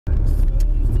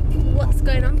What's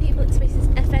going on, people? It's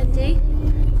Mrs.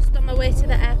 FND. Just on my way to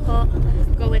the airport,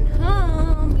 going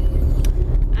home,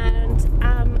 and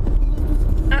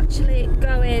I'm actually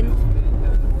going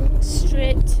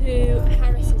straight to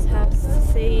Harris's house to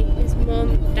see his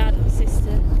mum, dad, and sister,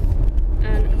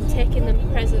 and I'm taking them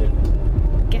a present.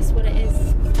 Guess what it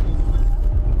is?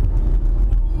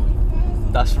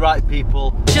 That's right,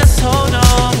 people. Just hold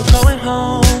on, we're going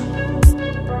home.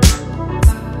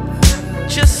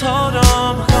 Just hold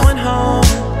on, we're going home.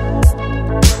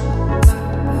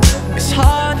 It's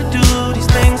hard to do these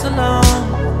things alone.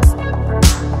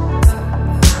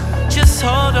 Just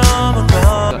hold on, we're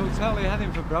going. Hotel you're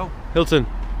heading for, bro? Hilton.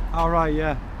 Alright,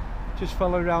 yeah. Just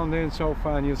follow around there and so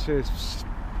far and you'll see a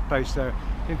space there.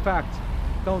 In fact,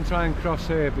 don't try and cross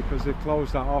here because they've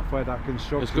closed that off where that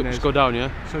construction is. Just go down, yeah?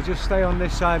 So just stay on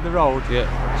this side of the road. Yeah.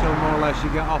 Till more or less you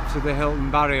get up to the Hilton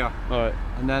barrier. Alright.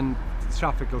 And then the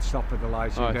traffic will stop at the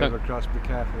lights. You go across, be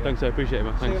careful. Yeah? Thanks, I appreciate it,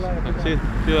 man. Thanks. See you later. See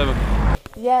you later, man.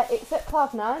 Yeah, it's at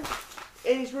Cloud9.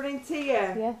 He's running to you?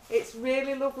 Yeah. It's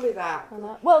really lovely, that. I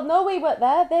know. Well, no, we weren't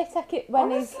there. They take it when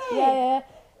Honestly? he's... Yeah.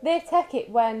 They take it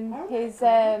when his...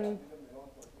 like,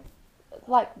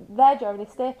 they're during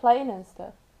his stay playing and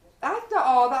stuff. I thought,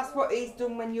 oh, that's what he's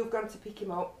done when you've gone to pick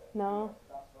him up. No.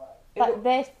 Like,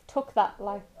 they took that,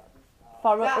 like,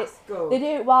 for us. That's good. They do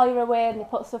it while you're away and they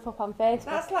put stuff up on Facebook.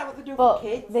 That's like what they do but for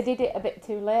kids. they did it a bit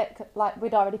too late. Like,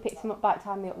 we'd already picked him up by the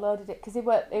time they uploaded it. Because they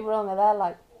were only there,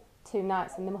 like, 2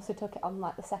 nights and they must have took it on,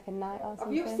 like, the second night or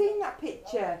something. Have you seen that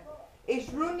picture?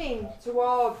 He's running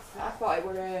towards, I thought it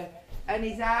were her, and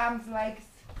his arms, legs.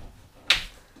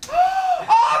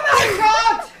 Oh my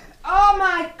God! Oh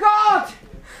my God!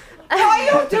 What are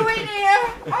you doing here?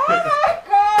 Oh my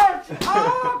God!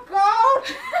 Oh God!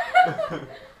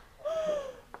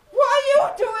 What are you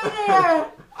doing here?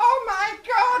 Oh my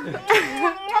God!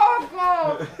 Oh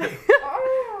God!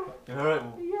 Oh. You alright?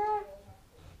 Yeah.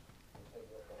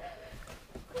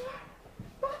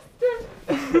 Bastard!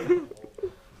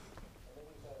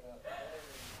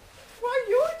 What are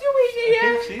you doing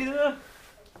here? See there?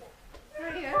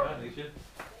 Hiya.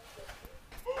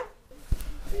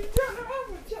 You don't know how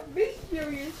much I miss you,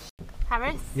 you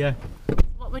Harris? Yeah.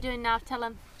 What we're doing now, tell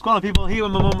him. What's going on, people? Here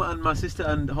with my mum and my sister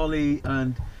and Holly,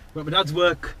 and we're at my dad's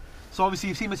work. So obviously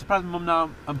you've seen me surprise my mum now.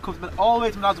 I'm coming all the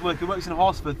way to my dad's work. He works in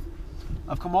Horsforth.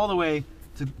 I've come all the way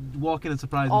to walk in and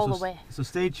surprise him. All the way. So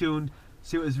stay tuned,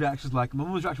 see what his reaction's like. My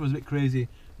mum's reaction was a bit crazy.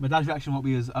 My dad's reaction won't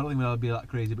be as, I don't think it'll be that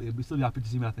crazy, but he'll still be happy to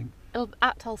see me, I think. He'll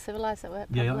act all civilised at work.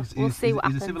 Yeah, we'll see what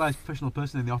happens. He's a civilised professional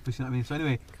person in the office, you know what I mean? So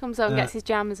anyway. Comes home, gets his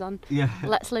jammers on. Yeah.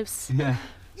 Let's loose. Yeah.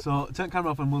 So turn the camera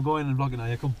off and we'll go in and vlog it now,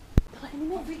 yeah, come. I think you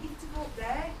to go up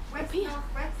there. West, here.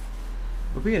 north, west.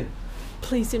 Up here?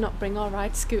 Please do not bring or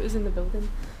ride scooters in the building.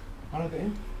 How do I get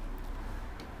in?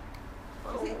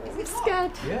 Is it locked?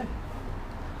 Scared. Yeah.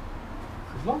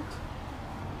 It's locked.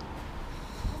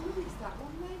 Oh, it's that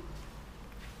one, mate.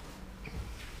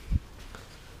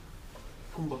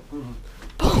 Come back, come on.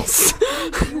 Balls.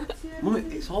 Mum,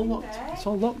 it's all locked. It's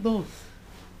all locked though.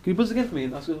 Can you buzz again for me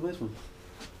and ask us the way from?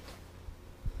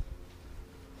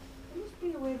 There must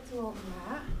be a way to open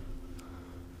that.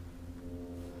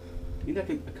 You need like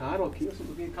a card or key or something.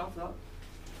 Give me a card for that.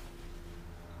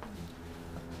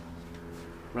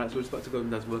 Right, so we're just about to go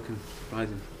and Dad's work and surprise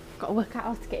him. Got to work out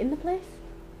how to get in the place.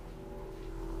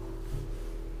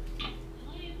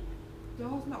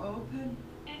 Door's not open.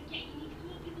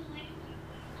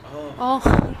 Oh. Oh.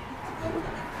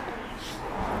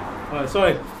 Alright,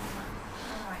 sorry.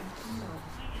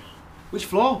 Which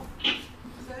floor?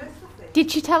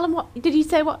 Did you tell him what? Did you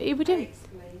say what you were doing?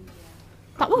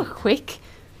 That was quick.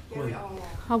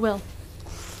 I will.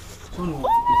 Which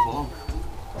floor?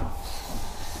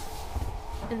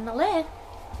 In the lane.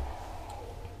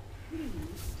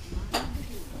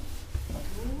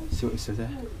 See what it says there.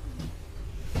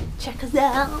 Check us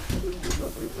out.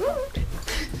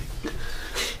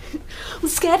 I'm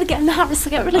scared of getting Harris. I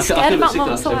get really scared about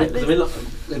moments like this. I'm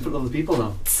in front of other people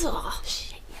now. Oh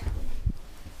shit.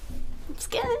 I'm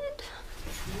scared.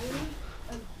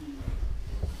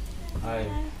 Hi.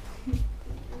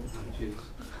 Cheers.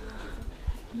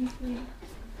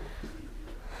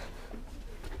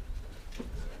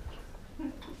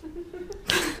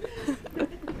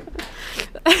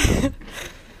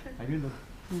 How you doing?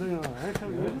 I'm doing alright, how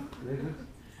are you?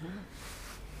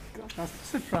 God, that's a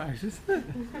surprise, isn't it?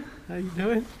 How you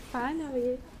doing? Fine, how are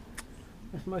you?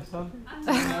 That's my son.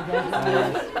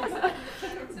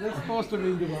 They're supposed to be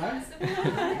in Dubai.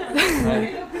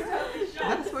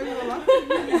 That's why you're laughing.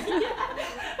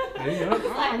 There you go. Oh,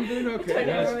 I'm doing okay.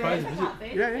 Yeah, surprise visit.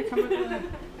 Yeah, come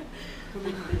in.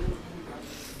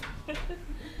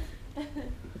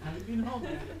 you been home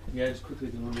yet? Yeah, just quickly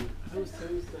do Mum. Who's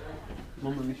Tuesday?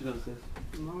 Mum and Richard downstairs.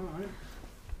 Alright.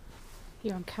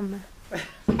 You're on camera.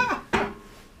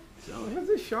 So it was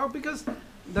a shock because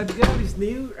that girl is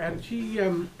new and she,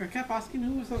 I kept asking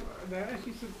who was there.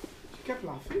 She said, she kept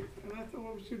laughing and I thought,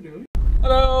 what was she doing?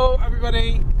 Hello,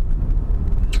 everybody.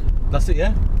 That's it,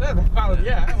 yeah? Well,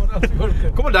 yeah, what else you going to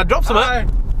do? Come on, Dad, drop some, Hi.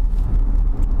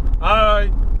 Hi.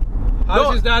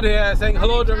 Alice is Dad here saying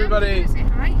hello to everybody. Say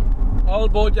hi. All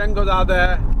Bojangles are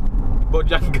there.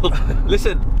 Bojangles.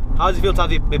 Listen, how does it feel to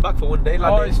have you been back for one day,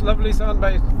 lad? Oh, it's lovely sun,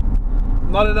 but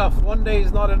not enough. One day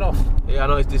is not enough. Yeah, I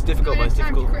know, it's difficult, but it's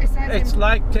difficult. It's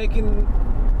like taking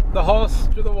the horse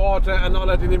to the water and not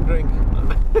letting him drink.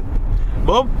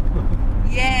 Mum?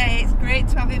 Yeah, it's great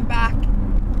to have him back.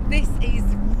 This is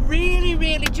really,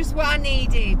 really just what I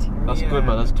needed. That's good,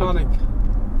 man, that's good. tonic.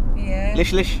 Yeah.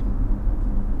 Lish, Lish.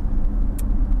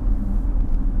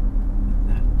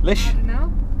 Lish? I don't know.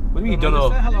 What do you mean you don't Say know?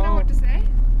 I don't know hello. what to say.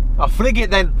 Oh, frig it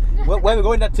then. Where are we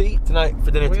going Dad, to eat tonight for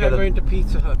dinner We are together? going to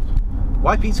Pizza Hut.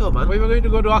 Why pizza, man? We were going to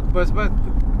go to Akbar's, but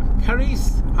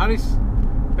curries, Harris,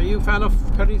 are you a fan of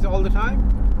curries all the time?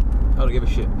 I don't give a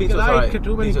shit. Because Pizza's I alright. eat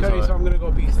too many Pizza's curries, so alright. I'm going to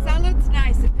go The Pizza Hut. salad's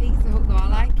nice at Pizza Hut though, I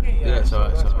like it. Yeah, it's so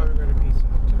alright, it's that's why alright. we're going to Pizza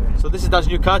Hut today. So this is Dad's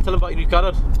new car. Tell him about your new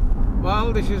car, Dad.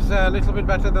 Well, this is a little bit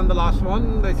better than the last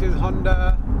one. This is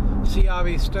Honda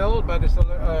CR-V still, but it's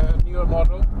a newer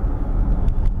model.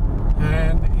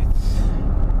 And it's,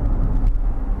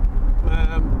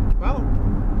 well,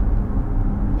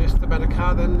 just a better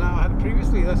car than I had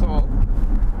previously, that's all.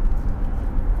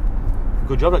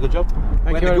 Good job, lad, good job. Thank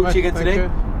Wearing you the very Gucci much, again thank today. you.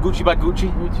 Gucci by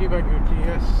Gucci. Gucci by Gucci,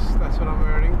 yes, that's what I'm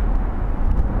wearing.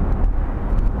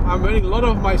 I'm wearing a lot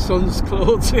of my son's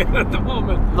clothes here at the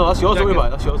moment. No, that's yours. Don't worry Jacket. about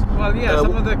it. That's yours. Well, yeah,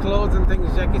 some of the clothes and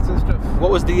things, jackets and stuff.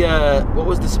 What was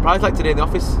the surprise like today in the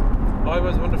office? Oh, it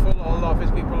was wonderful. All the office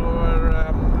people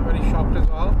were very shocked as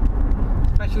well.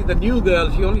 Especially the new girl.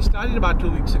 She only started about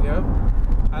 2 weeks ago.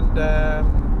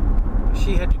 And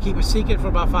she had to keep a secret for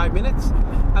about 5 minutes.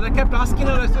 And I kept asking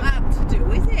her, I What's said, that to do,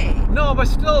 is it? no, but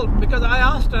still, because I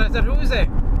asked her, I said, who is it?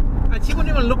 And she wouldn't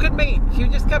even look at me. She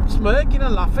just kept smirking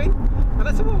and laughing. And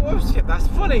I said, well, what's shit? That's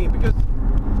funny because,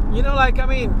 you know, like, I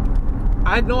mean,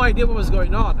 I had no idea what was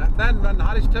going on. And then when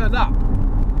Harris turned up,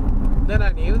 then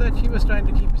I knew that she was trying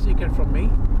to keep a secret from me.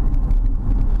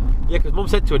 Yeah, because Mum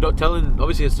said to her, "Don't tell him."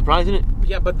 Obviously, it's a surprise, isn't it?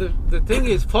 Yeah, but the thing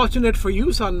is, fortunate for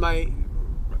you, son, my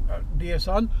dear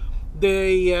son,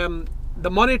 the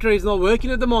monitor is not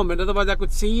working at the moment. Otherwise, I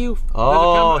could see you.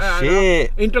 Oh,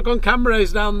 shit. Intercom camera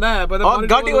is down there, but the Oh monitor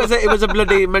God, it was a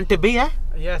bloody meant to be, eh?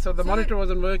 yeah. So the monitor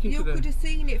wasn't working You today. could have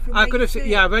seen it from I where could you have seen. sit.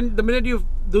 Yeah, when the minute you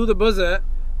do the buzzer,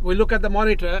 we look at the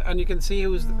monitor and you can see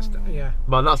who's. Yeah.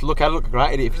 Man, I look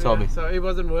right idiot if you saw me. So it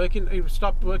wasn't working. It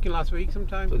stopped working last week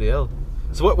sometime. Bloody hell.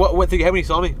 So what went through your head when you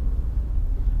saw me?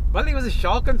 Well, it was a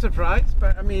shock and surprise,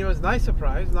 but I mean, it was a nice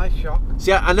surprise, nice shock.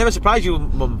 See, I never surprised you,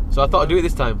 Mum, so I thought I'd do it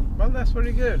this time. Well, that's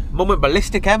very good. Mum went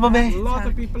ballistic, eh, A Mummy? lot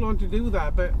of people want to do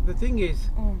that, but the thing is,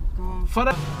 Oh God. for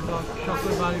a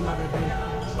chocolate bar in my bedroom.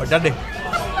 Or Daddy?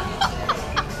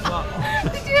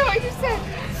 Did you hear what I just said?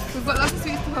 We've got lots of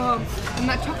sweets to home and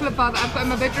that chocolate bar that I've got in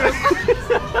my bedroom.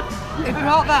 They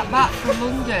brought that back from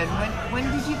London. When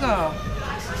did you go?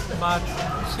 About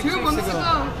 6 2 months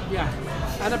ago. Yeah.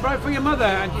 And I brought it for your mother,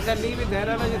 and she said leave it there,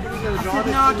 and I just put it in the I drawer.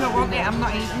 said, no, I don't want it. I'm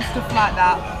not eating stuff like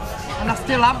that. And I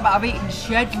still am, but I've eaten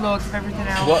shed loads of everything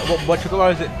else. What chocolate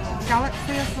bar is it?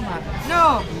 Galaxy or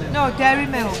something? No, Dairy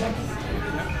Milk.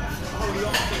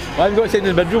 Why haven't you got it sitting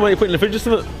in the bedroom? Why are you putting it in the fridge or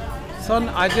something? Son,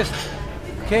 I just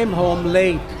came home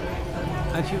late,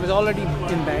 and she was already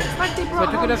in bed. So I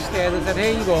took it upstairs and said,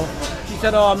 here you go. She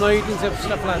said, oh, I'm not eating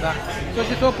stuff like that. So I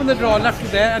just opened the drawer, left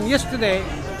it there, and yesterday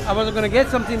I was going to get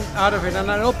something out of it, and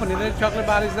I opened it, and the chocolate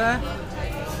bar is there.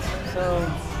 So,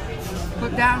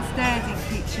 But downstairs in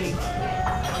kitchen,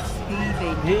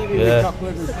 heaving. heaving Yeah. with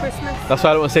chocolate and Christmas. That's why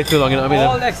I don't want to stay too long, you know what I mean?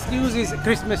 all excuses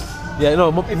Christmas. Yeah, no,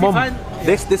 If you Mum, find-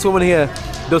 this woman here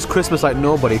does Christmas like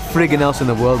nobody friggin' else in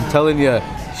the world. I'm telling you,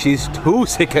 she's too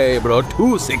sick of it, bro,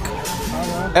 too sick.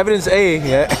 Evidence A,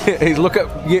 yeah, is look at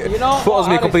You know, photos of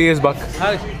me a couple of years back.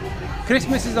 Harris,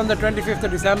 Christmas is on the 25th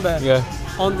of December. Yeah.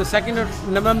 On the 2nd of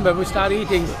November, we start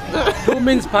eating 2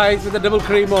 mince pies with a double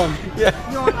cream on. You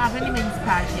don't have any mince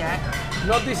pies yet.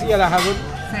 Not this year, I haven't.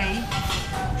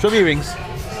 See? Show me your rings.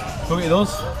 Show me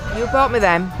those. You bought me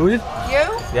them. Who did?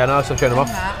 You? Yeah, no, I'm showing them off.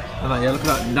 That. And yeah, look at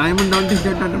that diamond dentist.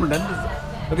 Look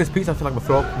at this piece, I feel like my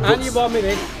throat. And you bought me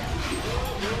this.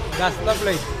 That's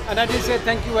lovely. And I didn't say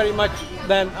thank you very much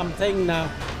then, I'm saying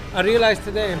now. I realized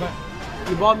today, but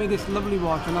you bought me this lovely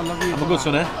watch and I love you. I'm for a good that.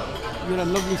 son, eh? You're a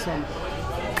lovely son.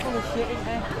 the shit in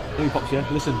there. Let me pops, yeah.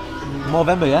 Listen,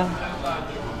 Movember, yeah?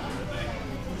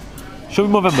 Show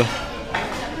me Movember.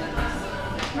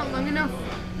 Not long enough.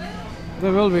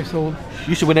 There will be soon.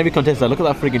 You should win every contest. Look at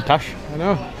that friggin' Tash. I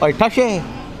know. Oi, Tasha!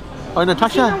 Oi,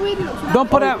 Natasha! Don't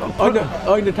put out.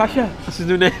 Oi, Natasha! That's his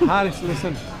new name. Harris,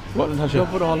 listen. What, Natasha? Don't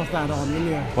put all of that on, will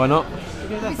you? Why not?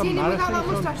 That's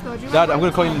embarrassing. Dad, I'm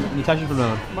going to call you Natasha from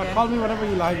now on. But call me whatever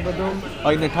you like, but don't.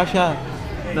 Oi, Natasha!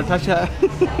 Natasha!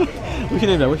 What's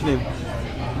your name, Dad? What's your name?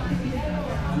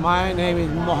 My name is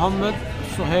Mohammed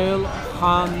Suhail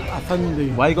Khan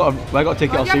Afandi. Why you got to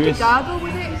take it all serious? Why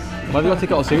have you got to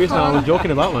take it all serious now? I was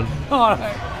joking about, man.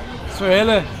 Alright.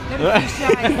 Suhail.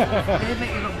 They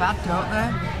make you look bad, don't they?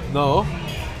 No.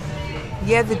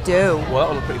 Yeah, they do. Well,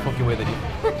 that was a pretty fucking way they do.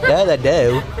 Yeah, they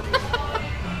do.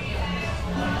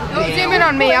 Don't zoom in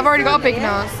on me, I've already got a big nose.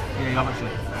 Yeah, you have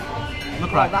actually.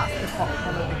 Look right. That's the pot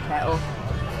from the kettle.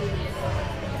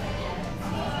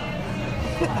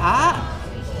 Look at that.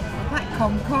 That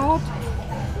Concorde.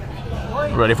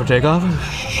 Ready for takeoff?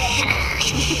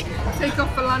 Take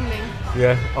off for landing.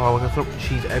 Yeah. Oh, we're going to throw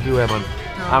cheese everywhere, man.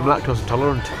 I'm lactose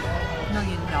intolerant. No,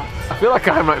 you're not. I feel like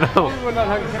I am right now.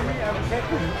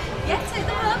 Yeah, take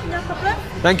them home, no problem.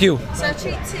 Thank you. So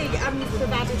treat tea and we've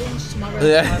provided lunch tomorrow.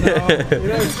 Yeah.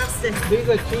 Fantastic. These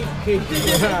are cheap kids.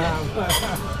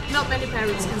 Not many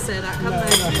parents can say that, can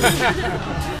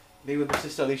they? Me with my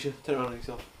sister Alicia. Turn around on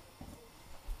yourself.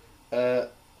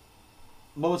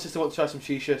 Mum and sister want to try some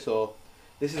shisha, so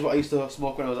this is what I used to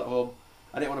smoke when I was at home.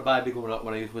 I didn't want to buy a big one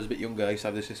when I was a bit younger. I used to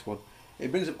have this one.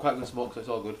 It brings up quite good smoke, so it's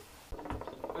all good.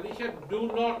 Alicia, do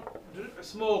not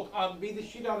smoke. I'll beat the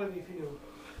shit out of you if you do.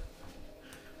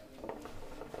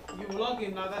 You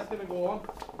vlogging now, that's gonna go on.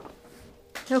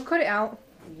 He'll cut it out.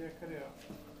 Yeah, cut it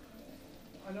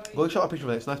out. Go and shot a picture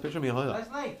of it. It's a nice picture of me and Holly. That's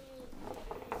nice.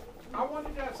 I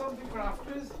wanted to have something for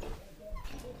afters.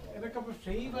 And a cup of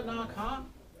tea, but now I can't.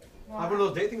 Have one of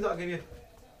those date things that I'll give you.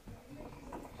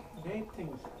 Date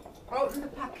things. Open the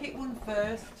packet one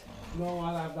first. No,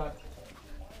 I'll have that.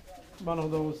 One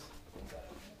of those.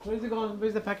 Where's it gone?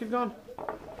 Where's the packet gone?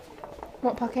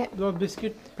 What packet? The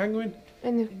biscuit penguin.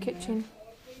 In the kitchen.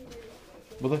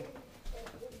 Mother?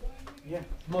 Yeah,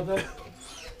 mother.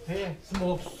 Hey,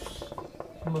 smokes.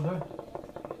 Mother.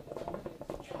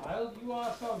 Child, you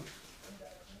are some.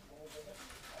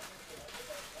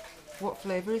 What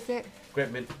flavour is it?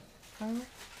 Grape mint.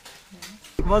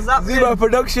 What's up, Zero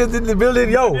Productions in the building,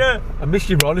 yo! Yeah. I missed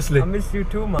you, bro, honestly. I miss you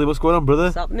too, man. What's going on, brother?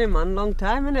 What's happening, man? Long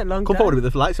time, innit? Long Come time. forward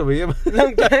with the lights over here, man.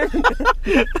 Long time.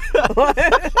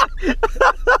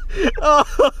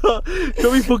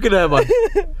 Show me fucking hair, man.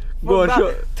 Go on,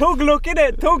 show. Tug look,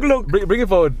 innit? Tug look. Bring it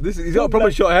forward. He's got a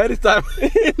proper short hair this time.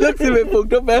 He looks a bit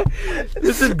fucked up, man.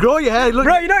 Listen, grow your hair. Look.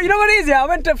 Bro, you know what it is, yeah? I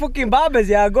went to fucking barbers,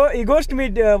 yeah. He goes to me,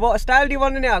 what style do you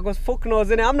want in it? I goes, fuck knows,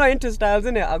 innit? I'm not into styles,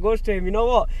 innit? I goes to him, you know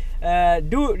what?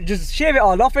 Just shave it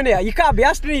all off, innit? You can't be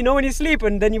asking, you know, when you sleep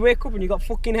and then you wake up and you got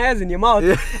fucking hairs in your mouth.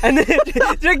 Yeah. And then,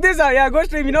 check this out, yeah. I goes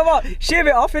to him, you know what? Shave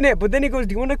it off, innit? But then he goes,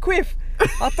 do you want a quiff?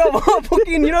 I thought, what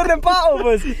fucking, you know them part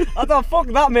overs? I thought, fuck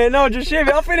that, mate, no, just shave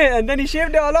it off, innit? And then he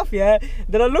shaved it all off, yeah?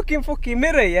 Then I look in fucking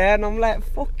mirror, yeah? And I'm like,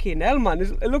 fucking hell, man,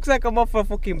 it looks like I'm off for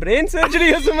fucking brain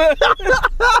surgery or something.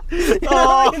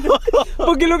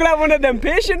 Fucking look like one of them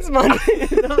patients, man.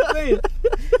 You know what I'm saying?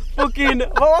 Fucking,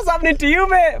 what's happening to you,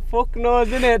 mate? Fuck knows,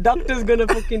 innit? Doctor's gonna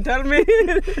fucking tell me.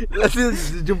 Let's see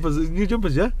the jumpers, new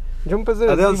jumpers, yeah? Jumpers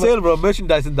are they on sale, bro?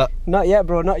 Merchandise and that? Not yet,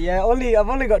 bro, not yet. I've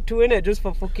only got two in it, just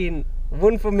for fucking,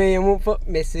 one for me and one for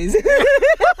missus.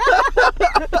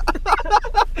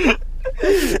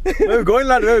 Where we going,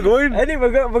 lad? Where we going? Anyway,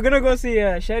 we're gonna go see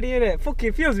Sherry in it. Fuck,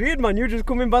 it feels weird, man. You're just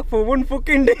coming back for one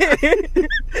fucking day.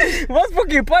 What's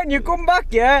fucking point? You come back,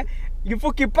 yeah? You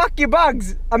fucking pack your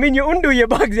bags. I mean, you undo your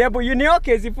bags, yeah? But in your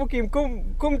case, you fucking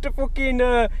come to fucking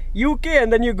UK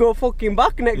and then you go fucking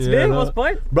back next day. No. What's the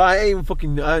point? Bro, I ain't even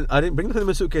fucking. I didn't bring nothing in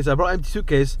my suitcase. I brought an empty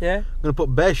suitcase. Yeah. I'm gonna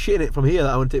put bare shit in it from here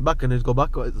that I want to take back and just go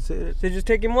back. So you're just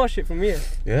taking more shit from here?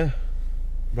 Yeah.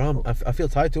 Bro, I feel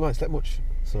tired too much. Slept much.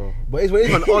 So, but it's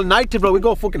man. All nighter, bro. We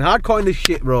go fucking hardcore in this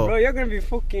shit, bro. Bro, you're gonna be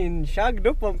fucking shagged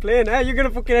up on plane, eh? You're gonna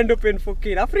fucking end up in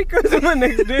fucking Africa or something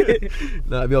next day.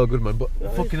 Nah, it'll be all good, man. But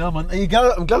fucking hell, man. Are you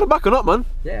glad? I'm glad I'm back or not, man?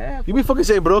 Yeah. You been fucking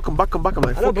saying, bro, come back. I'm like,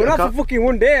 I know, but not for fucking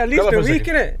one day. At least a week,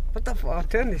 innit? What the fuck? I'll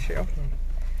turn this shit off.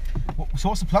 So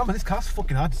what's the plan, man? This car's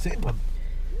fucking hard to sit in, man.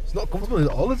 It's not comfortable at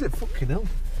all, is it? Fucking hell.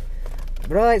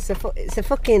 Bro, it's a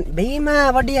fucking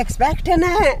Beamer. What do you expect,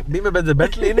 innit? Beamer Benz a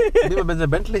Bentley, innit? Beamer Benz a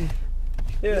Bentley.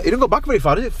 Yeah. You don't go back very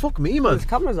far, is it? Fuck me, man. This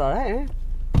camera's alright, eh?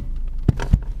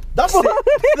 That's it.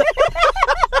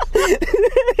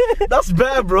 That's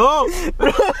better, bro.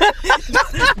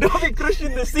 Don't be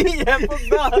crushing the seat, yeah, fuck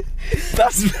that.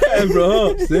 That's better,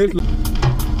 bro. Safe.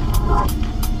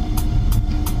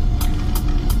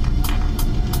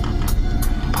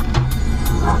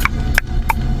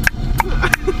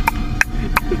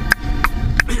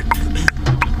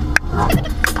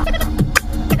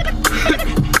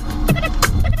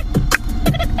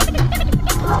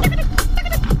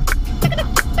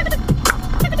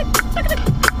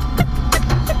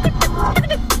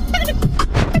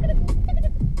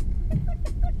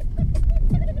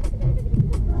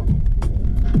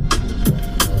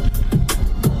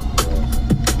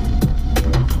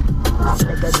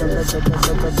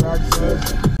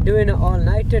 Doing it all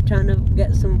nighter, trying to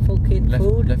get some fucking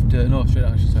food. No, straight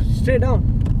down, sorry. Straight down.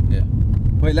 Yeah.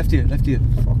 Wait, left here.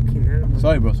 Fucking hell, man.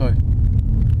 Sorry, bro, sorry.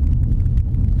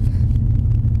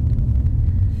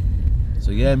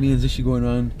 So yeah, me and Zishi going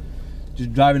around,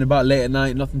 just driving about late at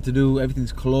night, nothing to do,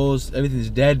 everything's closed, everything's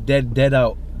dead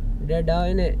out. Dead out,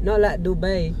 innit? Not like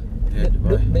Dubai. Yeah,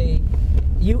 Dubai.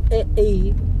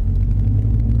 UAE.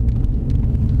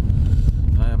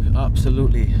 I am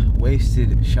absolutely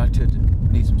wasted, shattered,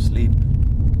 need some sleep.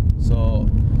 So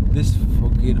this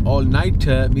fucking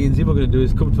all-nighter me and Zim are going to do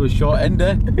is come to a short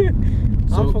ender.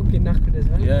 So, I'm fucking knackered as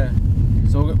well. yeah.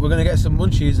 So we're going to get some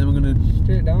munchies and we're going to...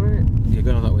 Straight down, innit? Yeah,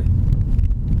 going on that way.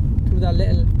 Through that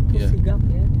little pussy gap,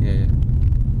 yeah? Yeah.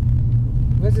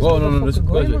 Where's this Oh, no, motherfucker just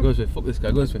going, man? go this way. Fuck this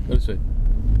guy, go this way.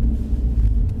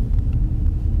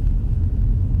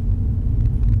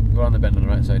 Go around the bend on the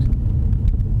right side.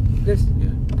 This?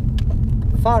 Yeah.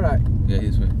 Far right? Yeah,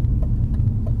 this way.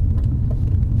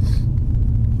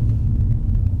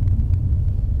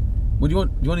 What do you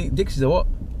want? Do you want to eat Dixie's or what?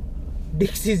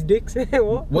 Dixie's dicks, eh?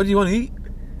 What? What do you want to eat?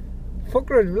 Fuck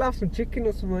around, we'll have some chicken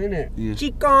or something, innit? Yeah.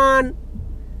 Chicken!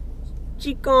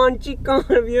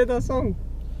 Have you heard that song?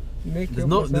 There's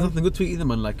nothing good to eat either,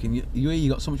 man. Like in UAE, you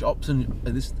got so much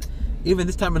options. Even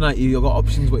this time of night, you got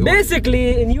options. What you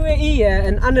Basically, in UAE, yeah,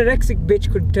 an anorexic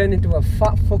bitch could turn into a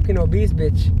fat fucking obese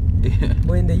bitch. Yeah.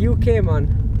 But in the UK, man,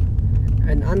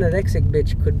 an anorexic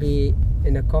bitch could be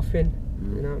in a coffin.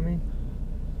 You know what I mean?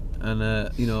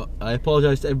 And you know, I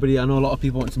apologise to everybody. I know a lot of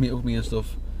people want to meet up with me and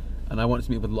stuff, and I want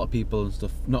to meet up with a lot of people and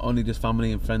stuff. Not only just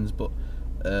family and friends, but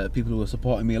people who are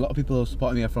supporting me. A lot of people who are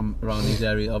supporting me are from around these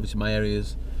areas. Obviously, my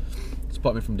areas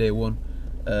support me from day one.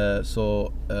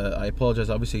 So I apologise.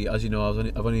 Obviously, as you know,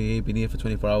 I've only been here for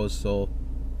 24 hours. So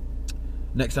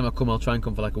next time I come, I'll try and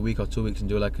come for like a week or 2 weeks and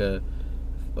do like a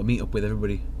meet up with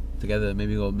everybody together.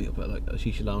 Maybe go meet up at like a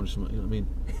shisha lounge or something. You know what I mean?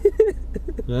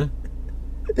 Yeah.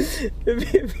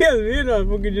 It feels weird, man.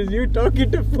 Fucking just you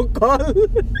talking to fuck all.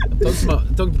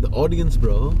 I'm talking to the audience,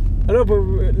 bro. I know, but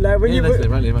like when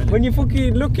Rightly. when you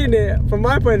fucking looking at, from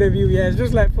my point of view, yeah, it's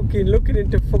just like fucking looking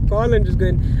into fuck all and just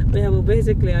going, yeah. Well,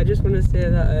 basically, I just want to say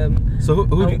that. So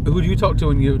who do you talk to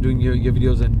when you're doing your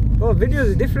videos then? Oh, videos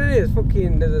is different. It's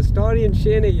fucking there's a story and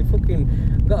shit in it. You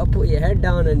fucking gotta put your head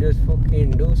down and just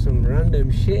fucking do some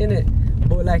random shit in it.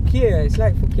 But like here, it's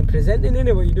like fucking presenting in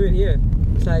it. What you're doing here,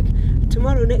 it's like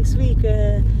tomorrow, next week.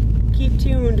 Keep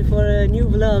tuned for a new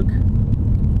vlog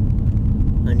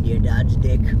on your dad's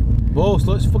dick. Whoa,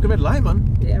 slow, it's a fucking red light,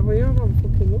 man. Yeah, well, you know, I'm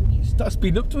fucking up. Start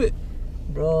speeding up to it.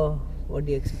 Bro, what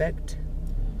do you expect?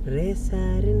 Racer,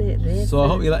 innit? Racer. So I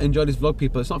hope you enjoyed this vlog,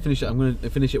 people. It's not finished yet. I'm going to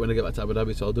finish it when I get back to Abu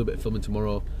Dhabi, so I'll do a bit of filming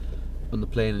tomorrow on the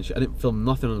plane and shit. I didn't film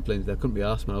nothing on the plane today. I couldn't be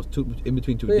arsed, man. I was in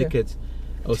between two dickheads.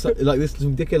 I was like this,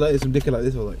 some dickhead like this, some dickhead like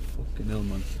this. I was like, fucking hell,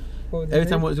 man. Every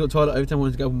time I wanted to go to the toilet, every time I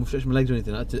wanted to get up and stretch my legs or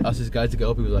anything, I had to ask this guy to get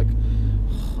up. He was like,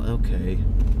 oh, okay.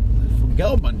 Get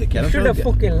up, man, dickhead. You should have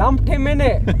fucking lamped him,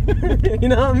 innit? You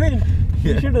know what I mean?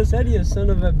 Yeah. You should have said, you son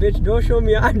of a bitch, don't show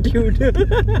me attitude.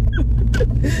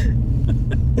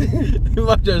 You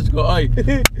might just go, oi,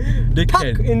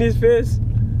 dickhead. Tuck in his face.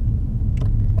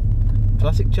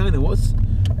 Classic China,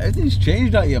 everything's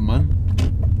changed out here, man.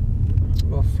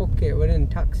 Well, fuck it, we're in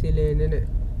taxi lane, innit?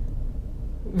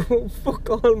 Fuck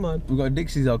all, man. We've got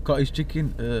Dixie's, our cottage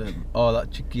chicken. That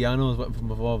Chickiano's waiting from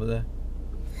before over there.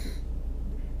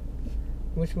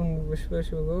 Which way should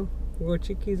we go? We'll go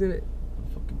Chickies, innit? I'm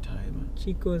fucking tired, man.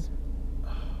 Chicos.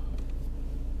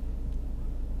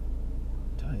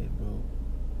 Tired, bro.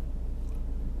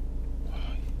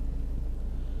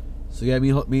 So yeah, me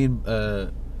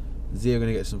and Zia are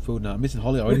gonna get some food now. I'm missing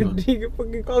Holly already, man. You can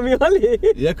fucking call me Holly.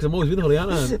 Yeah, because I'm always with Holly,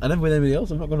 aren't I? I never with anybody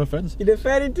else. I'm not going to friends. You're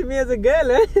referring to me as a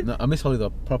girl, eh? No, I miss Holly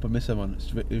though. Proper miss her, man.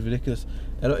 It's ridiculous.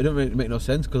 It don't really make no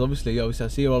sense because obviously I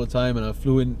see her all the time, and I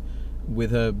flew in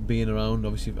with her being around,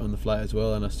 obviously on the flight as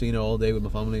well, and I've seen her all day with my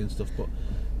family and stuff. But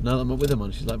now that I'm not with her,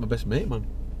 man, she's like my best mate, man.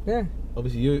 Yeah.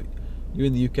 Obviously You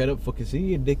in the UK, I don't fucking see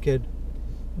you, dickhead.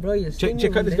 Bro, you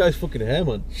Check out this guy's fucking hair,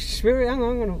 man. Spirit, hang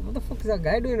on. What the fuck is that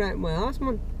guy doing right in my ass,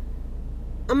 man?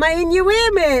 Am I in your way,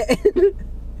 mate? You're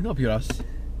not up your ass.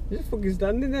 He's just fucking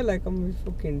standing there like I'm his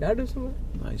fucking dad or something.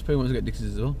 Nah, he's probably wants to get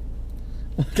Dix's as well.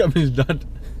 Look at his dad.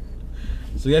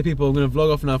 So yeah, people, I'm going to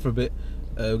vlog off now for a bit.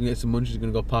 We're going to get some munchies,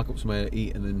 going to go park up somewhere to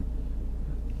eat and then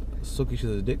suck each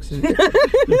other's dicks.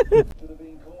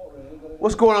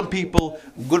 What's going on, people?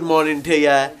 Good morning to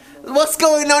ya. What's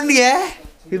going on here?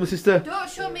 Here's my sister. Don't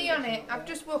show me on it. I've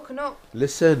just woken up.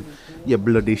 Listen, you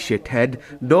bloody shithead.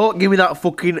 Don't give me that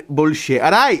fucking bullshit,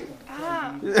 alright?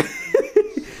 Ah.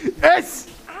 Yes!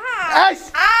 Ah.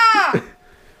 Yes! Ah.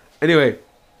 Anyway.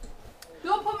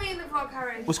 Don't put me in the vlog,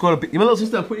 Harry. What's going on? You're my little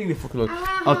sister, I'm putting you in the fucking vlog.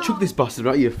 I'll chuck this bastard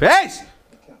right in your face!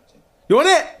 You want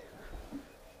it?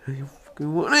 You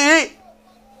fucking want it?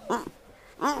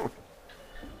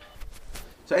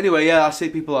 So anyway, yeah, I see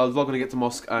people. I was vlogging to get to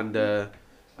mosque, and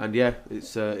yeah,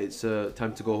 it's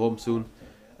time to go home soon.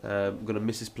 I'm gonna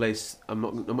miss this place. I'm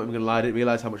not even gonna lie. I didn't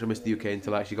realise how much I missed the UK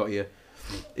until I actually got here.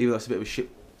 Even though it's a bit of a shit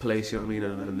place, you know what I mean,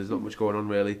 and there's not much going on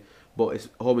really. But it's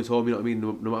home is home, you know what I mean.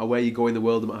 No matter where you go in the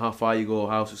world, no matter how far you go,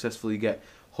 how successful you get,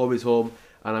 home is home.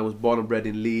 And I was born and bred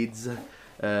in Leeds,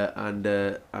 and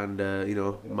you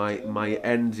know my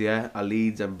ends, yeah, are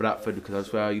Leeds and Bradford, because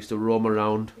that's where I used to roam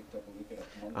around.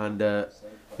 And you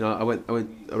know, I went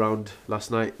around last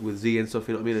night with Z and stuff,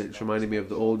 you know what I mean. And it's reminded me of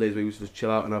the old days where we used to just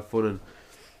chill out and have fun and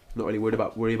not really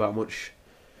worry about much.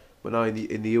 But now in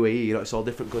the UAE, you know, it's all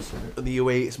different, because in the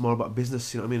UAE it's more about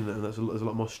business, you know what I mean. And there's a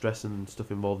lot more stress and stuff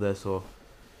involved there, so,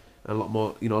 and a lot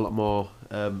more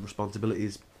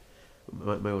responsibilities.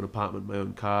 My own apartment, my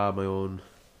own car, my own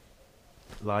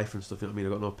life and stuff, you know what I mean.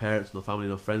 I've got no parents, no family,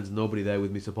 no friends, nobody there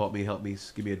with me, support me, help me,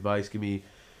 give me advice, give me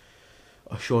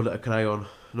a shoulder to cry on.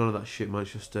 None of that shit, man.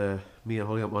 It's just me and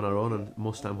Holly on our own, and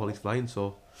most of the time Holly's flying,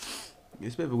 so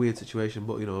it's a bit of a weird situation.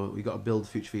 But you know, you got to build a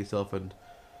future for yourself, and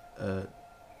to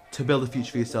build a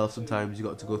future for yourself, sometimes you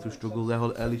got to go through struggles there,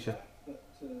 Alicia.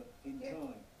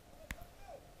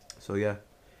 So yeah.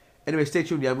 Anyway, stay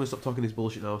tuned. Yeah, I'm gonna stop talking this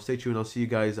bullshit now. Stay tuned. I'll see you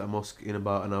guys at mosque in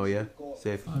about an hour. Yeah,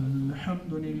 safe.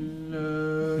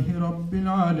 Alhamdulillahi Rabbil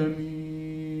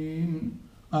Alameen,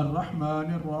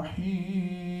 Ar-Rahman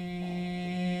Ar-Rahim,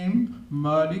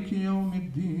 Malik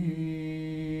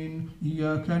Yawmiddin,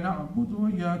 Iyaka na'budu wa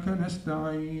iyaka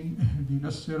nasta'in, Ihdina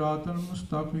as-sirata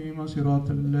al-mustaqim,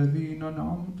 sirata alladhina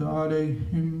an'amta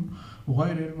alayhim,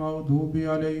 غير المغضوب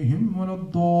عليهم ولا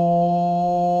الضالين.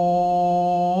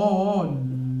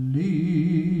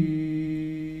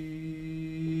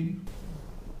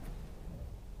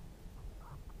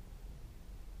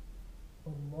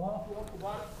 الله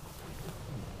أكبر.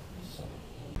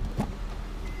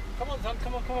 Come on, son,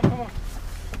 come on.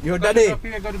 Your daddy. I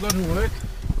got to go to work.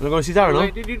 We're going to see Darren, no?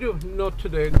 Wait, did you do? Not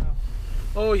today, no.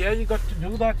 Oh yeah, you got to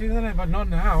do that, isn't it? But not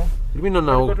now. What do you mean not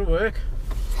now? Go to work.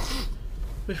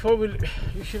 Before you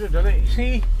should have done it.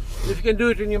 See if you can do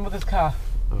it in your mother's car.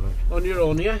 Alright. On your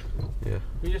own, yeah? Yeah.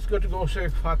 You just got to go say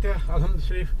Fatiha,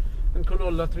 Alhamdulillah, and Qul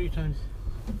Allah 3 times.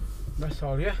 That's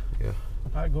all, yeah? Yeah.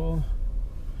 I go.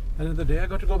 End of the day, I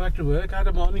got to go back to work. I had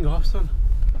a morning off, son.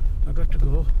 I got to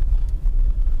go.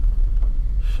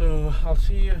 So I'll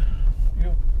see you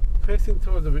facing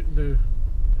towards the window,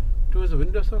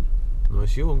 son. No,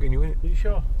 it's you. I'm getting you in it. Are you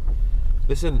sure?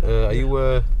 Listen, are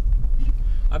you?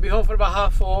 I'll be home for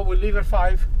about 4:30. We'll leave at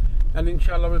 5, and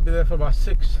inshallah we'll be there for about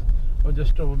 6 or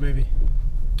just over maybe.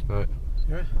 Right.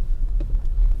 Yeah.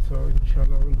 So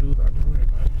inshallah we'll do that. Don't worry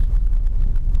about it.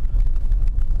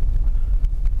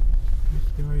 This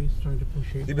guy is trying to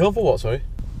push it. You been home for what? Sorry.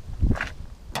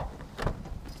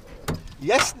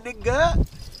 Yes, nigga.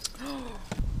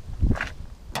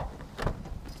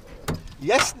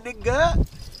 Yes, nigga.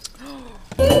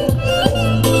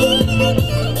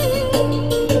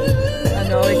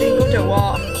 No, he didn't go to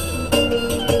what?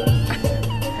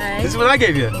 Hey? This is what I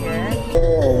gave you?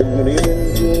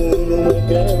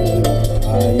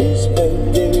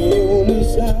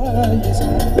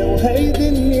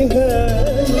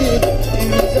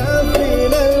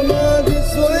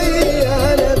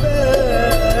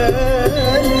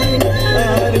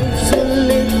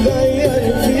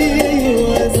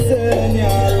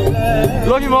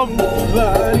 Love you, Mum.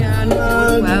 Yeah, no,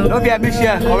 well. Love you, I miss you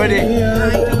already.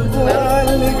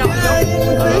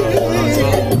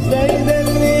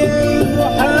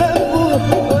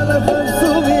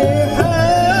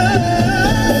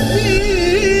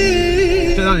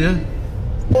 Stay down, yeah?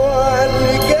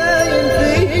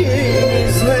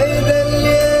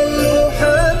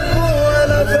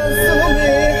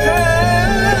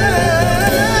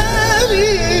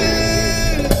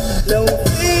 لو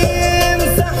في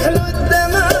مسح له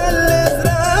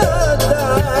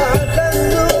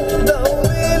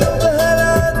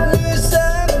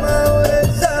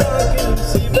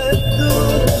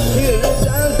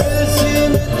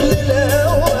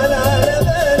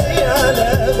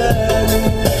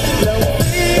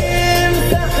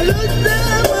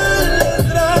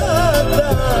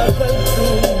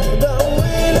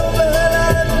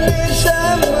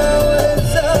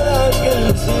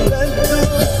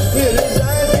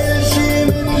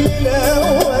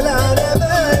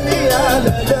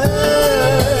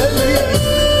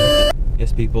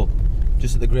Yes, people,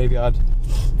 just at the graveyard.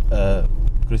 Gonna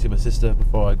see my sister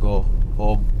before I go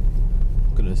home.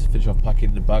 Gonna finish off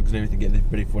packing the bags and everything, getting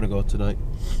ready for when I go tonight.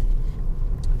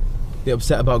 Get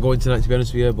upset about going tonight, to be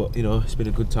honest with you, but you know, it's been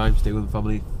a good time staying with the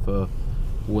family for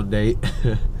one day.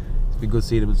 It's been good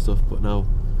seeing them and stuff, but now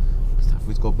it's time for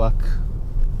me to go back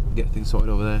and get things sorted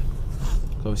over there.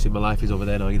 Obviously my life is over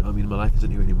there now, you know what I mean? My life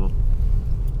isn't here anymore.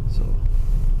 So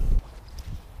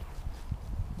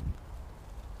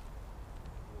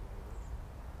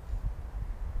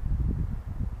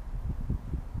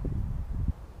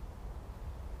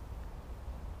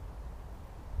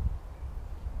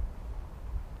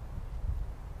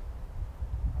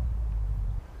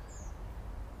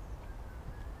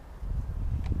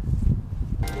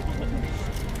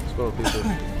what's going on, people?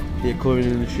 Yeah, colouring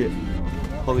in and shit.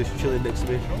 Holly's chilling next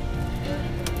to me.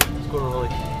 What's going on, Holly?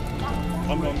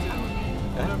 I'm going.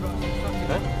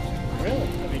 Huh? Really?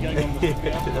 Are you going on the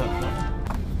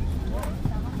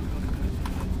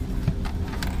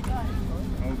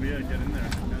Oh yeah, get in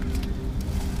there.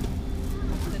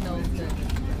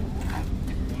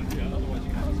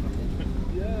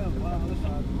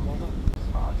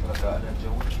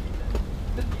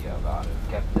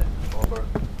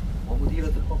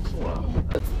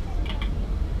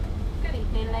 Good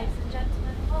evening, ladies and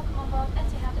gentlemen. Welcome on board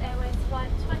Etihad Airways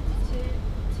Flight 22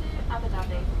 to Abu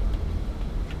Dhabi.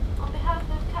 On behalf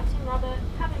of Captain Robert,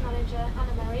 Cabin Manager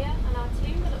Anna Maria and our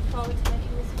team, we look forward to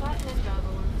making this flight an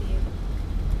enjoyable one for you.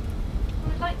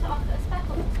 We would like to offer a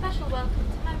special welcome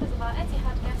to members of our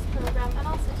Etihad guest programme and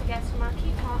also to guests from our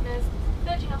key partners,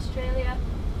 Virgin Australia,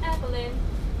 Air Berlin,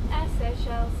 Air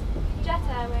Seychelles, Jet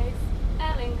Airways,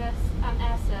 Aer Lingus and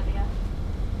Air Serbia.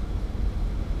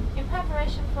 In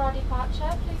preparation for our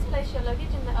departure, please place your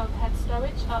luggage in the overhead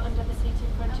storage or under the seat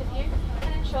in front of you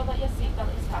and ensure that your seatbelt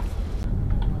is fastened.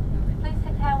 Please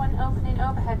take care when opening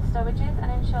overhead storages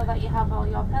and ensure that you have all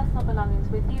your personal belongings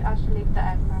with you as you leave the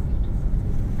aircraft.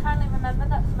 Kindly remember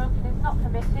that smoking is not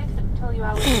permitted until you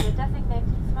are within the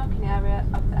designated smoking area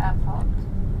of the airport.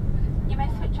 You may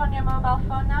switch on your mobile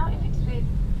phone now if it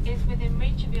is within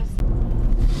reach of your seat.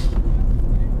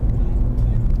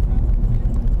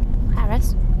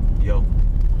 Paris? Yo.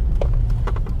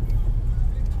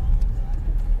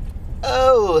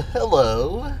 Oh,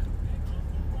 hello.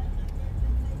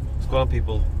 What's going on,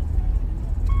 people?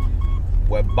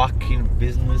 We're back in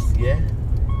business, yeah?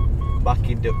 Back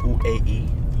in the UAE.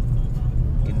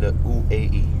 In the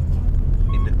UAE.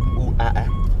 In the UAE.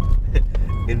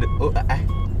 In the UAE.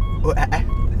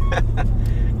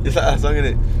 UAE. Is that a song, isn't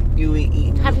it?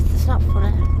 UAE. Have it to stop for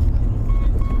it.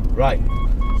 Right.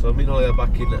 So me and Ollie are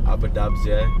back in Abu Dhabi,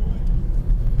 yeah?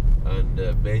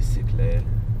 And basically,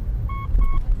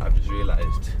 I've just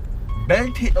realised,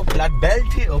 belt it up, lad,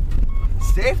 belt it up.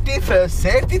 Safety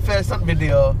first on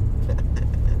video.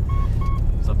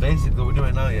 So basically what we're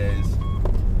doing now, yeah, is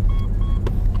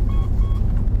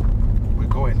we're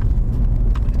going.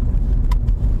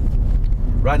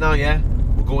 Right now, yeah,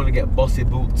 we're going to get Bossy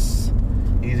Boots.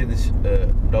 He's in this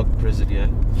dog prison, yeah?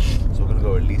 So we're going to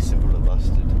go release him from the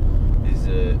bastard.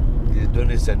 He's done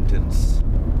his sentence.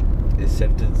 His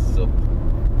sentence is up.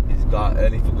 He's got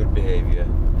early for good behaviour,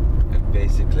 and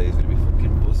basically he's gonna be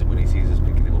fucking buzzing when he sees us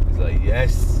picking him up. He's like,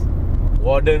 yes,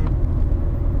 warden,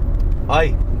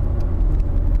 aye,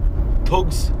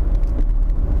 thugs,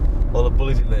 all the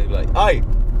bullies in there. He'll be like, aye,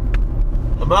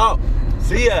 I'm out,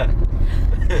 see ya.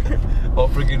 Or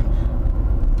friggin'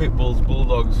 pit bulls,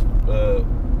 bulldogs.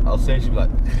 I'll say she'll be like,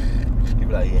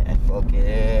 yeah,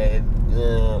 fucking.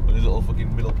 With his little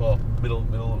fucking middle paw, middle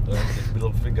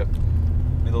finger,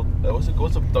 what's the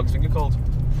dog's finger called?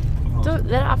 They don't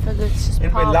have fingers, it's just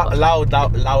anyway, paw. loud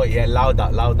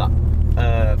that.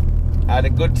 I had a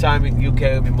good time in UK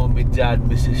with my mum, my dad,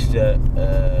 my sister,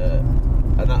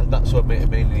 and that's what I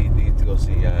mainly needed to go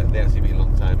see. They hadn't seen me in a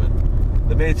long time, and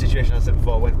the main situation I said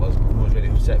before I went was my mum was really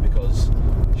upset because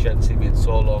she hadn't seen me in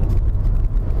so long,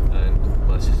 and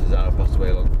my sister Zara passed away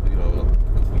a couple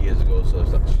of years ago, so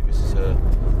she misses her.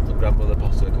 My grandmother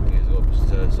passed away a couple of years ago, misses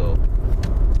her, so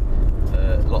a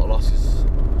lot of losses.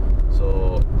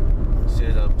 So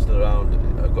seeing I'm still around,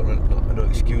 I've got no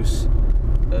excuse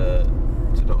to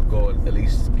not go and at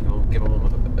least give my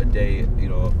mum a day,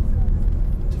 to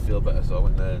feel better. So I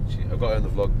went there and I got her on the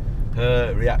vlog.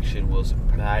 Her reaction was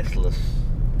priceless.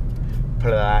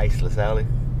 Priceless, Ali.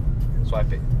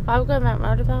 Swipe it. Why are we going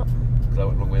round about? Because I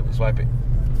went the wrong way, but swipe it.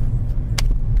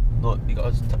 No, you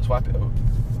got to swipe it.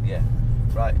 Yeah.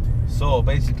 Right. So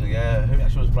basically, her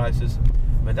reaction was priceless.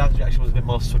 My dad's reaction was a bit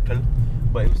more subtle.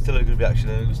 but it was still a good reaction.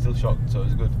 And it was still shocked, so it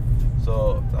was good.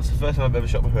 So that's the first time I've ever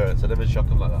shocked my parents. I never shock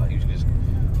them like that. I usually just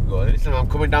go, listen, I'm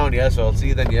coming down, yeah. So I'll see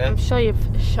you then, yeah. I'm sure you've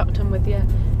shocked them with your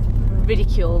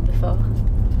ridicule before.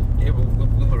 Yeah,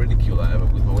 with my ridicule,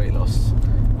 with my weight loss,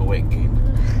 my weight gain.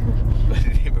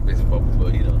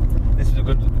 But you know, this was a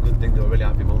good thing. They were really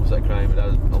happy. Mum started crying, my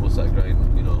dad almost started crying.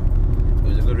 You know, it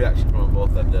was a good reaction from them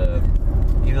both. And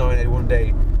even though I had one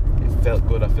day, it felt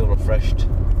good. I feel refreshed.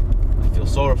 I feel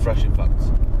so refreshed, in fact.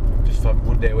 Just from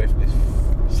one day away from this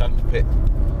sand pit,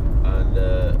 and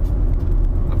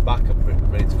I'm back.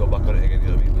 I'm ready to go back on it again. You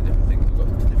know what I mean? With different things. I've got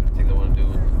different things I want to do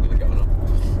and I'm gonna get on them.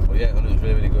 But yeah, and it was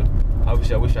really, really good.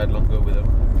 Obviously, I wish I had longer with them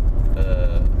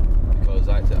because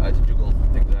I had to juggle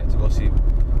things. I had to go see.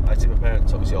 I had to see my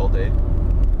parents obviously all day,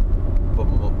 but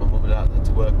my mum and dad had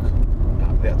to work.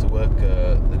 They had to work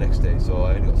the next day, so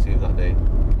I only got to see them that day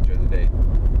during the day,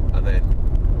 and then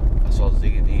I saw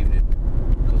Ziggy in the evening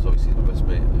because obviously he's my best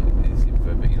mate. He's my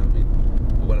favourite mate, you know what I mean?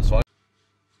 But when I saw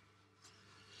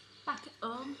Back at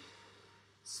home,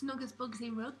 snug as bugs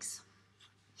in rugs.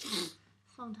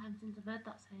 Long time since I've heard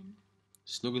that saying.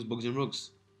 snug as bugs in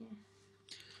rugs. Yeah.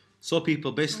 So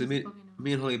people, basically,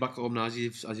 me and Holly back at home now. As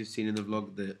you've seen in the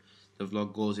vlog, the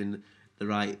vlog goes in the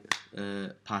right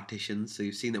partitions. So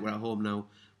you've seen that we're at home now.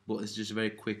 But it's just a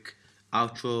very quick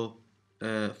outro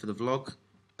for the vlog.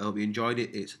 I hope you enjoyed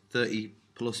it. It's a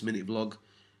 30+ minute vlog.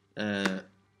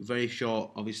 Very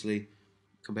short, obviously,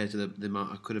 compared to the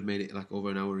amount I could have made it like over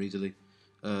an hour easily.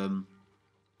 I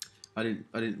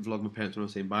didn't vlog my parents when I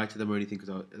was saying bye to them or anything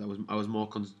because I was more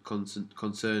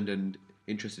concerned and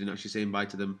interested in actually saying bye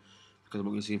to them because I'm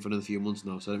not going to see them for another few months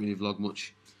now, so I don't really vlog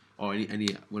much or any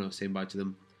when I was saying bye to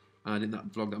them. And I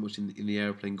didn't vlog that much in the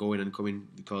airplane going and coming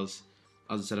because,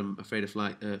 as I said, I'm afraid of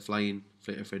flying,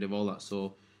 afraid of all that.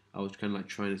 So I was kind of like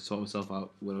trying to sort myself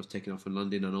out when I was taking off and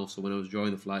landing, and also when I was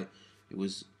drawing the flight. It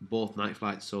was both night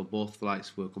flights, so both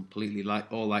flights were completely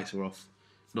all lights were off,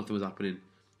 nothing was happening.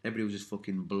 Everybody was just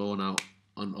fucking blown out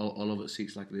on all over the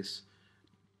seats like this.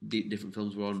 Different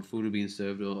films were on, food were being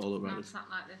served all around us. Sat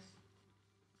like this.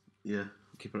 Yeah,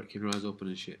 keep our eyes open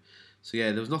and shit. So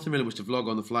yeah, there was nothing really much to vlog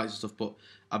on the flights and stuff, but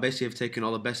I basically have taken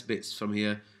all the best bits from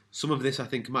here. Some of this I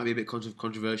think might be a bit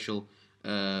controversial.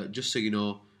 Just so you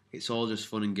know, it's all just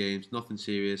fun and games, nothing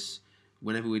serious.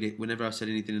 Whenever I said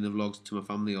anything in the vlogs to my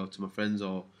family or to my friends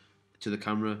or to the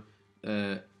camera,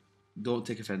 don't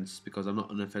take offence because I'm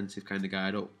not an offensive kind of guy.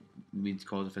 I don't mean to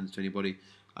cause offence to anybody.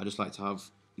 I just like to have,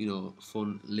 you know,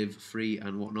 fun, live free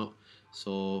and whatnot.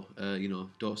 So, you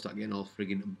know, don't start getting all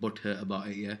frigging butthurt about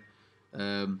it, yeah?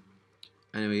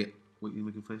 Anyway, what are you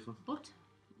making face for?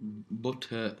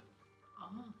 Butthurt.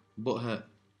 Oh. Butthurt.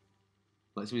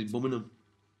 Like somebody's bumming them.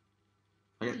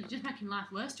 You're just making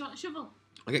life worse. Do you want a shovel?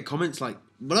 I get comments like,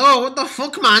 bro, what the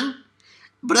fuck, man?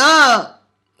 Bruh.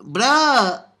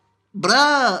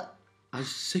 I'm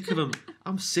sick of them.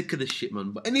 I'm sick of this shit,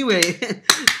 man. But anyway,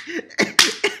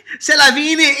 c'est la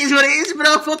vie, it is what it is,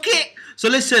 bro. Fuck it. So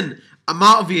listen, I'm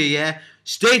out of here, yeah?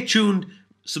 Stay tuned.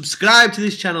 Subscribe to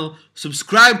this channel.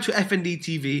 Subscribe to FND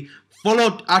TV.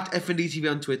 Follow at FND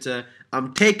TV on Twitter.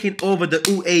 I'm taking over the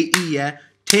UAE, yeah?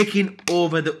 Taking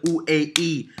over the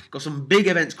UAE. Got some big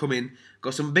events coming.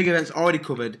 Got some big events already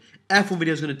covered. F1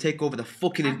 video is going to take over the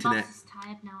fucking internet. Boss is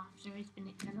tired now after he's been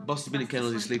at kennels. Boss has been at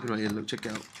kennels. He's sleeping right here. Look, check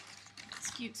it out.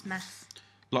 Scoot's mess.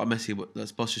 A lot of mess here, but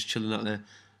that's Boss just chilling out there.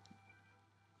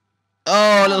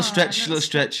 Oh, a little stretch, little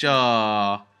stretch.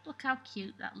 Oh. Look how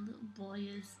cute that little boy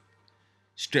is.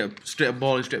 Straight up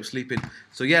balling, straight up sleeping.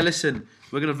 So yeah, listen,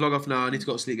 we're going to vlog off now. I need to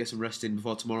go to sleep, get some rest in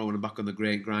before tomorrow when I'm back on the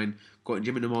grind. Go to the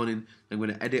gym in the morning. I'm going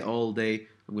to edit all day.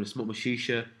 I'm going to smoke my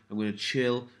shisha. I'm going to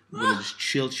chill. I'm going to just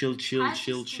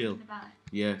chill.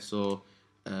 Yeah, so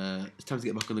it's time to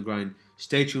get back on the grind.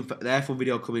 Stay tuned for the F1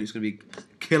 video coming. It's going to be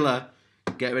killer.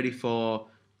 Get ready for...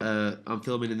 I'm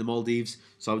filming in the Maldives,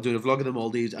 so I'm doing a vlog in the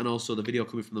Maldives and also the video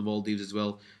coming from the Maldives as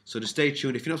well. So just stay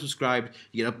tuned. If you're not subscribed,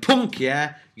 you're a punk,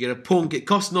 yeah? You're a punk. It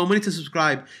costs no money to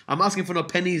subscribe. I'm asking for no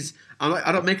pennies.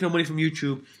 I don't make no money from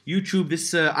YouTube. YouTube,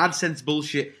 this AdSense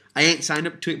bullshit, I ain't signed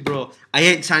up to it, bro. I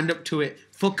ain't signed up to it.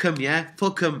 Fuck them, yeah?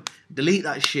 Fuck them. Delete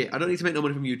that shit. I don't need to make no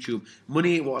money from YouTube.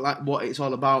 Money ain't what it's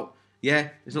all about. Yeah?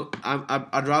 It's not.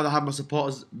 I'd rather have my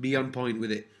supporters be on point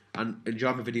with it and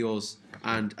enjoy my videos.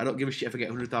 And I don't give a shit if I get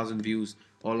 100,000 views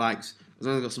or likes. As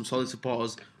long as I've got some solid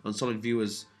supporters and solid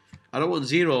viewers. I don't want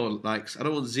 0 likes. I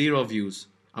don't want 0 views.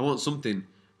 I want something.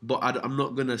 But I'm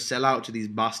not going to sell out to these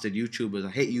bastard YouTubers. I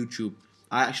hate YouTube.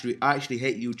 I actually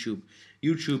hate YouTube.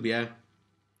 YouTube, yeah,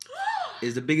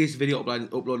 is the biggest video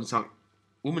uploading site.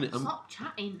 1 minute. Stop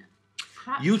chatting.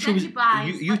 YouTube is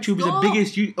the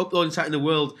biggest uploading site in the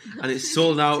world, and it's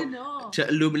sold out. to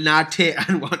Illuminati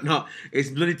and whatnot. It's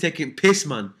bloody taking piss,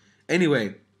 man.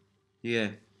 Anyway, yeah,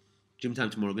 gym time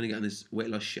tomorrow. I'm gonna get on this weight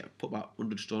loss shit. Put about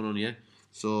 100 stone on, yeah.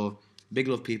 So big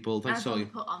love, people. Thanks I've for only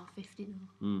put on 50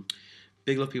 though.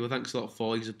 Big love, people. Thanks a lot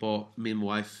for your support. Me and my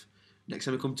wife. Next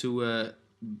time we come to UK,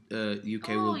 Oh, you've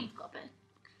got a bit of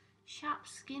sharp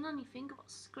skin on your finger.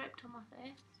 What's script on my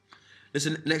face?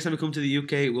 Listen, next time we come to the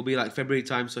UK, it will be like February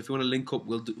time. So if you want to link up,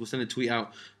 we'll send a tweet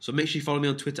out. So make sure you follow me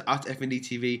on Twitter at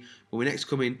FNDTV. When we next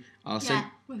come in, I'll send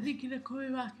We're thinking of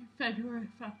coming back in February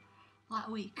for like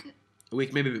a week. a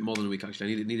week, maybe a bit more than a week.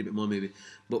 Actually, I need a bit more maybe.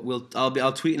 But I'll be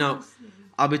tweeting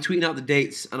out the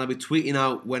dates, and I'll be tweeting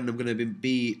out when I'm going to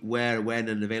be where, when,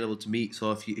 and available to meet.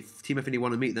 So if Team FND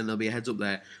want to meet, then there'll be a heads up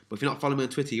there. But if you're not following me on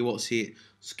Twitter, you won't see it.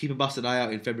 So keep a bastard eye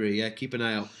out in February. Yeah, keep an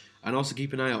eye out. And also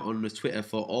keep an eye out on the Twitter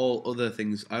for all other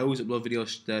things. I always upload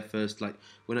videos there first. Like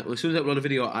as soon as I upload a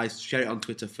video, I share it on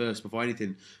Twitter first before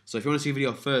anything. So if you want to see a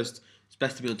video first, it's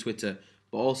best to be on Twitter.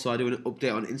 But also I do an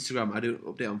update on Instagram. I do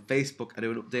an update on Facebook. I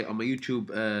do an update on my YouTube.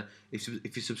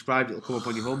 If you subscribe, it'll come up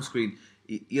on your home screen.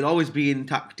 You'll always be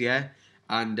intact, yeah.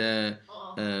 And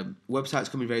website's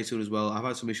coming very soon as well. I've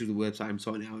had some issues with the website. I'm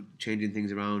sorting it out, changing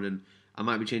things around, and I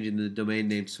might be changing the domain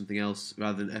name to something else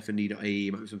rather than fnd.ae.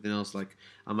 It might be something else, like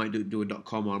I might do a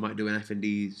 .com, or I might do an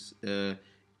FND's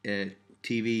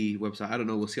TV website. I don't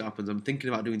know. We'll see what happens. I'm thinking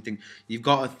about doing things. You've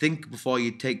got to think before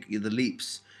you take the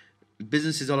leaps.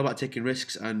 Business is all about taking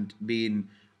risks and being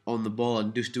on the ball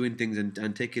and just doing things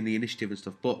and taking the initiative and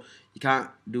stuff. But you can't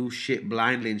do shit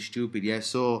blindly and stupid, yeah?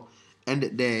 So, end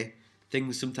of the day,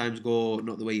 things sometimes go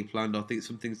not the way you planned, or things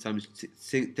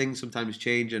sometimes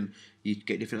change and you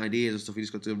get different ideas and stuff. You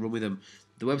just got to run with them.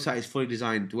 The website is fully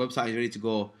designed. The website is ready to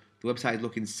go. The website is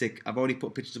looking sick. I've already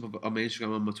put pictures up on my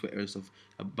Instagram and my Twitter and stuff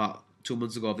about 2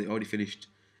 months ago. They already finished.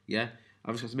 Yeah,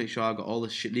 I've just got to make sure I've got all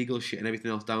the legal shit and everything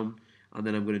else down, and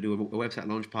then I'm going to do a website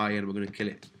launch party and we're going to kill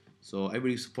it. So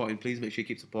everybody who's supporting, please make sure you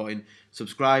keep supporting.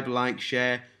 Subscribe, like,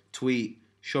 share, tweet,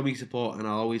 show me support, and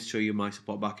I'll always show you my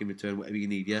support back in return, whatever you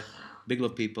need. Yeah, big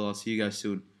love, people. I'll see you guys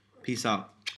soon. Peace out.